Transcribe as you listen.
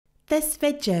This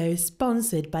video is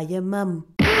sponsored by your mum.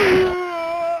 Let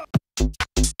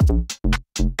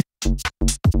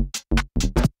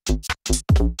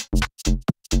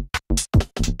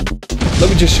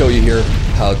me just show you here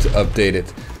how to update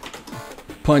it.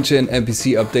 Punch in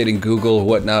MPC update in Google,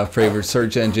 whatnot, favorite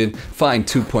search engine, find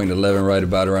 2.11 right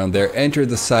about around there, enter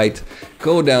the site,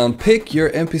 go down, pick your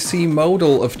MPC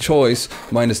modal of choice,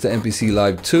 minus the MPC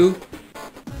Live II,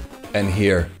 and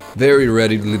here, very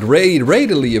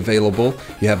readily available,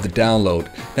 you have the download.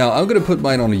 Now I'm gonna put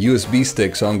mine on a USB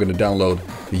stick, so I'm gonna download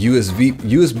the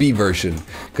USB version,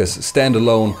 because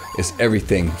standalone is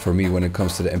everything for me when it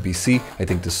comes to the MPC. I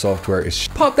think the software is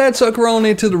pop that sucker on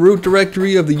into the root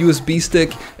directory of the USB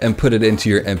stick and put it into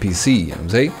your MPC, you know what I'm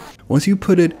saying? Once you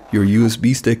put your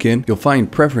USB stick in, you'll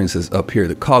find preferences up here,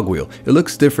 the cogwheel. It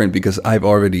looks different because I've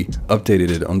already updated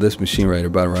it on this machine right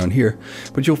about around here,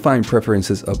 but you'll find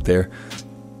preferences up there.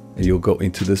 And you'll go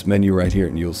into this menu right here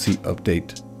and you'll see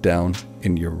update down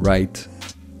in your right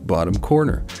bottom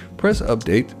corner. Press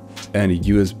update and a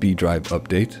USB drive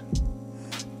update.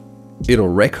 It'll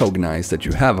recognize that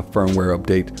you have a firmware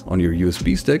update on your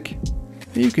USB stick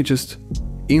and you can just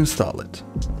install it.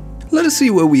 Let us see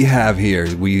what we have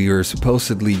here. We are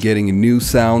supposedly getting a new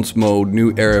sounds mode,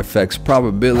 new air effects,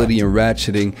 probability and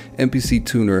ratcheting, MPC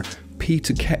tuner, P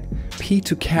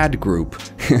to CAD group,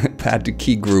 pad to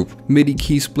key group, MIDI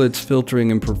key splits,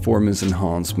 filtering and performance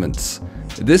enhancements.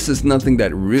 This is nothing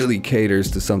that really caters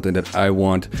to something that I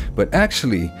want, but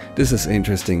actually this is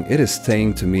interesting. It is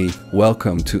saying to me,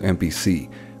 welcome to MPC.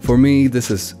 For me,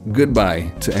 this is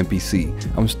goodbye to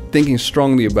MPC. I'm thinking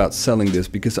strongly about selling this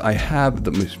because I have the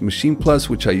Maschine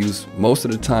Plus, which I use most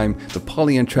of the time, the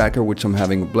Polyend tracker, which I'm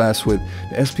having a blast with,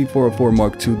 the SP404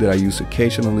 Mark II that I use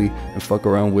occasionally and fuck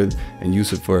around with and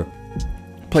use it for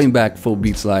playing back full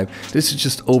beats live. This is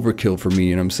just overkill for me,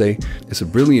 you know what I'm saying? It's a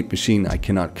brilliant machine, I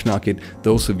cannot knock it.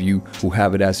 Those of you who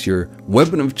have it as your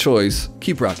weapon of choice,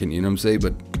 keep rocking, you know what I'm saying?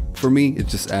 But for me, it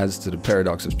just adds to the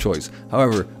paradox of choice.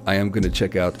 However, I am going to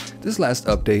check out this last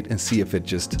update and see if it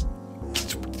just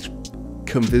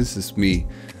convinces me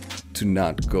to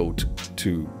not go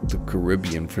to the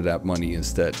Caribbean for that money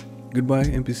instead. Goodbye,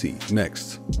 MPC.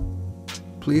 Next.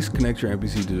 Please connect your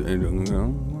MPC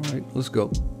to... Alright, let's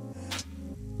go.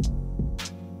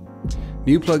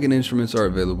 New plugin instruments are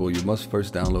available. You must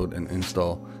first download and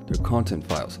install their content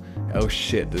files. Oh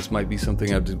shit, this might be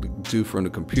something I have to do from the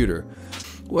computer.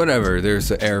 Whatever,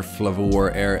 there's an airflow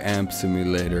or air amp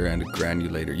simulator and a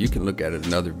granulator. You can look at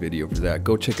another video for that.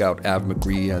 Go check out Av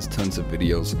McGree, he has tons of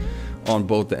videos on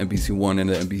both the MPC One and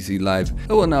the MPC Live.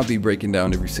 I will not be breaking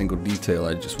down every single detail.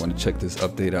 I just want to check this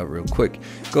update out real quick.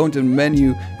 Go into the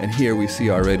menu and here we see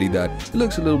already that it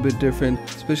looks a little bit different,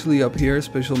 especially up here,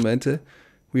 Special Mente.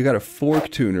 We got a fork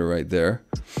tuner right there.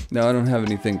 Now I don't have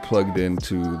anything plugged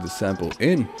into the sample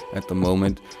in at the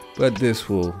moment, but this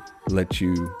will let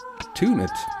you tune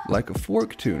it like a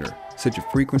fork tuner. Set your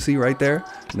frequency right there.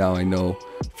 Now I know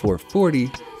 440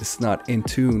 is not in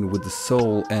tune with the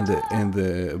soul and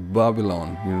the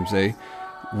Babylon, you know what I'm saying?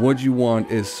 What you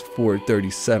want is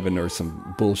 437 or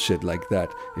some bullshit like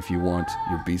that if you want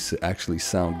your beats to actually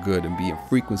sound good and be in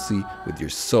frequency with your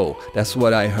soul. That's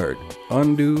what I heard.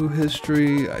 Undo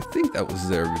history, I think that was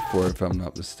there before if I'm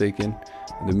not mistaken.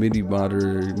 The MIDI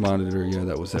monitor, yeah,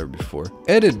 that was there before.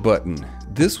 Edit button,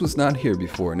 this was not here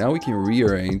before. Now we can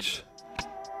rearrange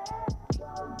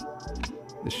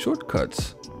the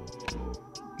shortcuts.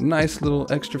 Nice little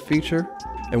extra feature.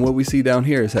 And what we see down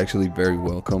here is actually very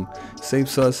welcome.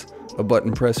 Saves us a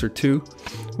button press or two.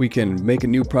 We can make a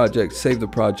new project, save the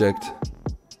project,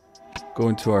 go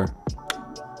into our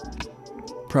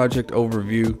project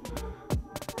overview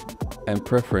and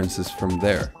preferences from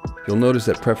there. You'll notice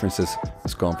that preferences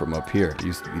has gone from up here. It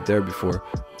used to be there before.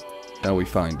 Now we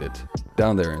find it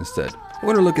down there instead. I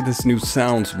want to look at this new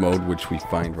sounds mode, which we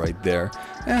find right there.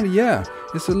 And yeah,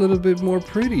 it's a little bit more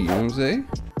pretty, you know what I'm saying?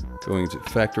 Going to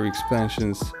factory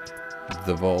expansions,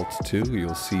 the vault too,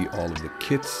 you'll see all of the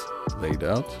kits laid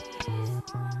out.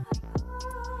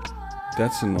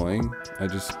 That's annoying. I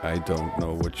don't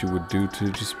know what you would do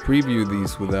to just preview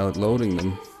these without loading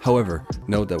them. However,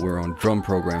 note that we're on drum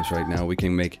programs right now. We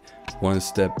can make one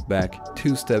step back,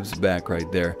 two steps back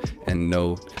right there and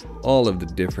note all of the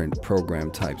different program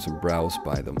types and browse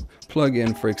by them. Plug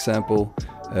in, for example,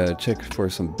 check for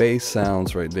some bass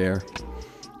sounds right there.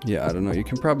 Yeah, I don't know, you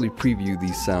can probably preview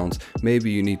these sounds.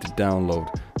 Maybe you need to download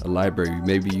a library.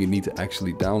 Maybe you need to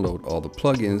actually download all the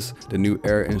plugins, the new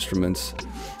air instruments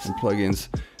and plugins,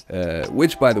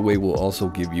 which by the way will also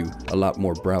give you a lot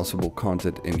more browsable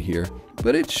content in here.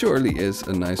 But it surely is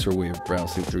a nicer way of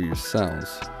browsing through your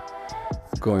sounds.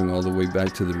 going all the way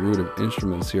back to the root of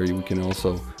instruments here, we can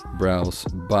also browse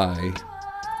by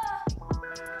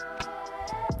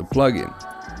the plugin.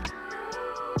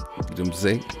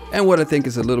 And what I think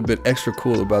is a little bit extra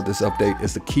cool about this update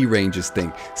is the key ranges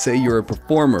thing. Say you're a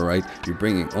performer, right? You're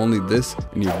bringing only this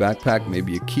in your backpack,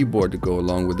 maybe a keyboard to go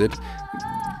along with it.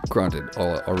 Granted,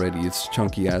 already it's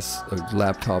chunky ass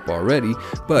laptop already,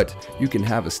 but you can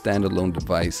have a standalone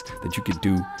device that you could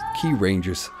do key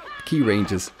ranges,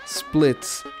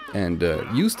 splits, and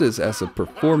use this as a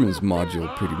performance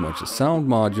module, pretty much a sound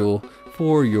module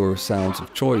for your sounds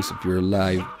of choice if you're a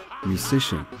live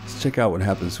musician. Let's check out what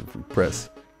happens if we press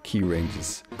key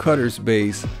ranges. Cutter's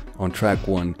bass on track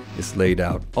 1 is laid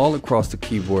out all across the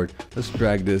keyboard. Let's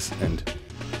drag this, and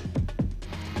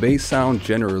bass sound,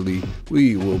 generally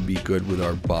we will be good with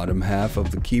our bottom half of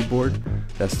the keyboard.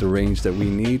 That's the range that we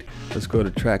need. Let's go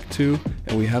to track 2,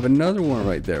 and we have another one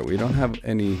right there. We don't have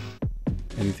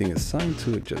anything assigned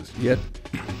to it just yet.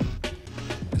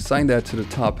 Assign that to the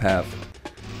top half,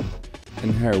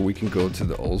 and here we can go to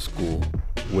the old school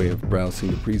way of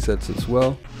browsing the presets as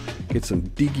well. Get some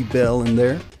diggy bell in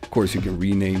there. Of course, you can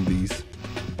rename these.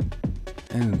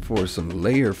 And for some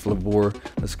layer flavor,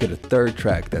 let's get a third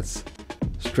track that's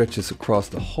stretches across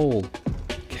the whole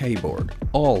keyboard.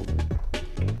 All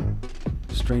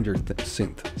stranger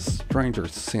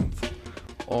synth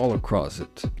all across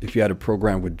it. If you had a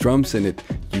program with drums in it,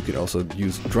 you could also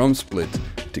use drum split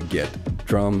to get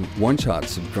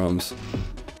one-shots of drums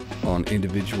on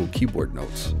individual keyboard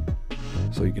notes.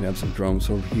 So you can have some drums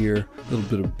over here, a little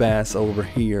bit of bass over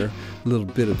here, a little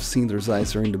bit of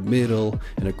synthesizer in the middle,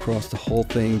 and across the whole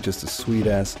thing, just a sweet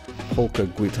ass polka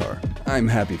guitar. I'm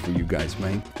happy for you guys,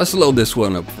 man. Let's load this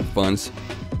one up for funs.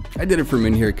 I did it from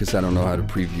in here because I don't know how to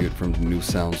preview it from the new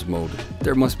sounds mode.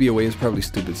 There must be a way, it's probably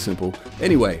stupid simple.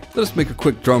 Anyway, let's make a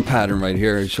quick drum pattern right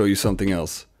here and show you something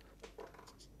else.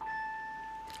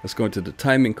 Let's go into the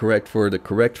timing correct for the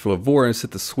correct flavor and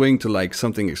set the swing to like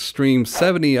something extreme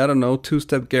 70, I don't know,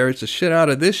 two-step garage the shit out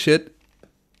of this shit.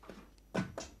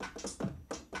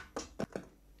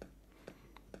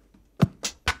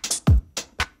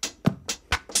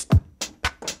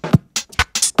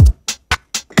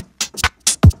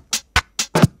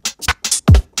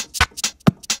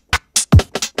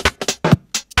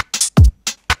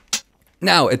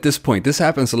 Now, at this point, this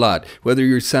happens a lot. Whether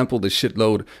you sampled a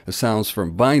shitload of sounds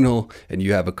from vinyl and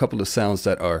you have a couple of sounds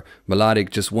that are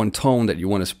melodic, just one tone that you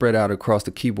want to spread out across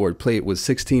the keyboard, play it with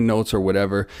 16 notes or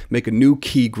whatever, make a new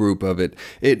key group of it.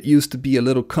 It used to be a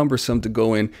little cumbersome to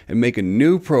go in and make a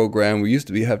new program. We used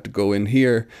to have to go in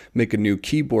here, make a new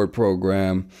keyboard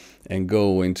program, and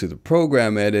go into the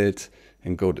program edit,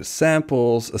 and go to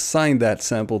samples, assign that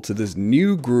sample to this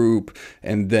new group,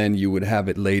 and then you would have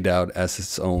it laid out as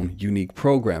its own unique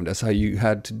program. That's how you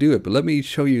had to do it. But let me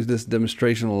show you this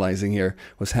demonstrationalizing here,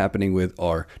 what's happening with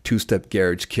our two-step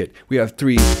garage kit. We have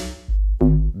 3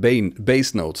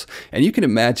 bass notes, and you can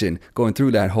imagine going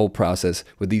through that whole process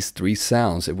with these 3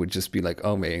 sounds. It would just be like,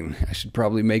 oh man, I should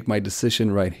probably make my decision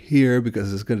right here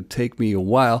because it's going to take me a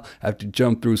while. I have to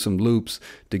jump through some loops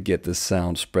to get this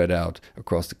sound spread out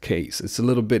across the case. It's a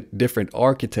little bit different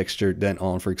architecture than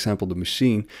on, for example, the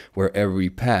Maschine, where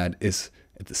every pad is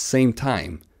at the same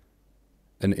time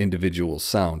an individual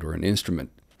sound or an instrument.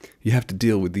 You have to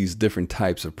deal with these different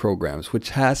types of programs,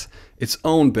 which has its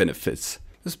own benefits.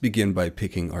 Let's begin by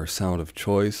picking our sound of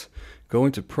choice, go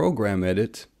into program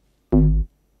edit, and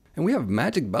we have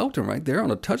magic button right there on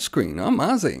the touchscreen.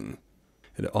 Amazing!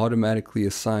 It automatically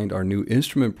assigned our new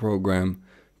instrument program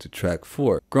to track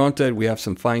 4. Granted, we have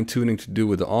some fine tuning to do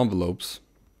with the envelopes,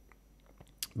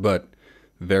 but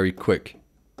very quick.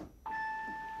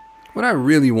 What I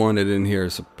really wanted in here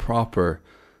is a proper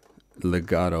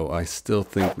legato. I still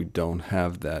think we don't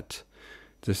have that.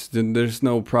 There's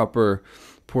no proper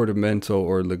portamento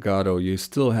or legato. You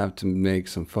still have to make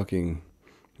some fucking,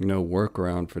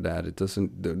 workaround for that. It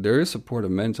doesn't, there is a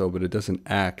portamento, but it doesn't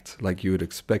act like you would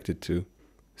expect it to.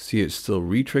 See, it still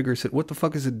re-triggers it. What the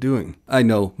fuck is it doing? I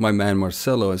know my man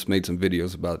Marcelo has made some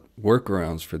videos about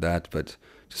workarounds for that, but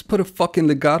just put a fucking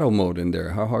legato mode in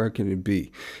there. How hard can it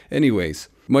be? Anyways,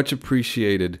 much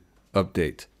appreciated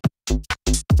update.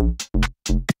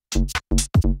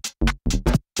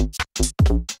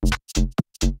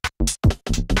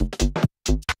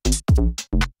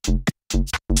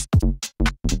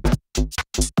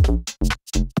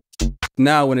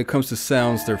 Now, when it comes to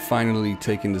sounds, they're finally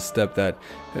taking the step that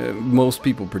most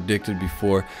people predicted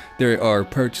before. There are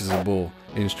purchasable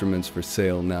instruments for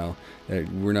sale now.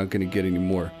 We're not going to get any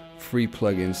more free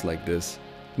plugins like this.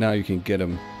 Now you can get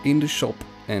them in the shop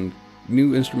and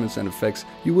new instruments and effects.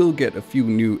 You will get a few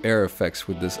new air effects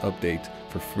with this update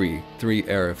for free. 3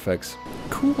 air effects.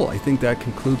 Cool, I think that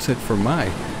concludes it for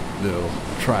my little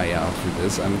tryout for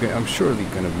this. I'm surely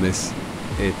gonna miss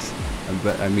it,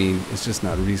 but I mean, it's just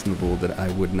not reasonable that I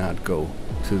would not go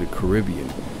to the Caribbean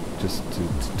just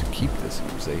to keep this,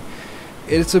 per se.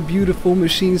 It's a beautiful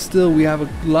machine still. We have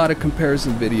a lot of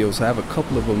comparison videos. I have a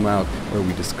couple of them out where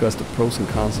we discuss the pros and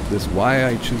cons of this, why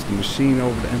I choose the Maschine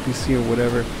over the MPC or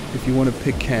whatever. If you want to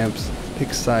pick camps,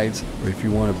 pick sides, or if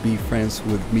you want to be friends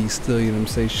with me still, you know what I'm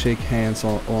saying, shake hands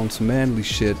on some manly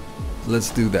shit,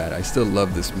 let's do that. I still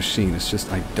love this machine. It's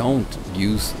just I don't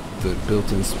use the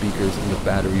built-in speakers and the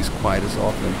batteries quite as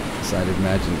often as I'd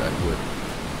imagined I would.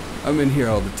 I'm in here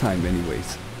all the time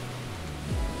anyways.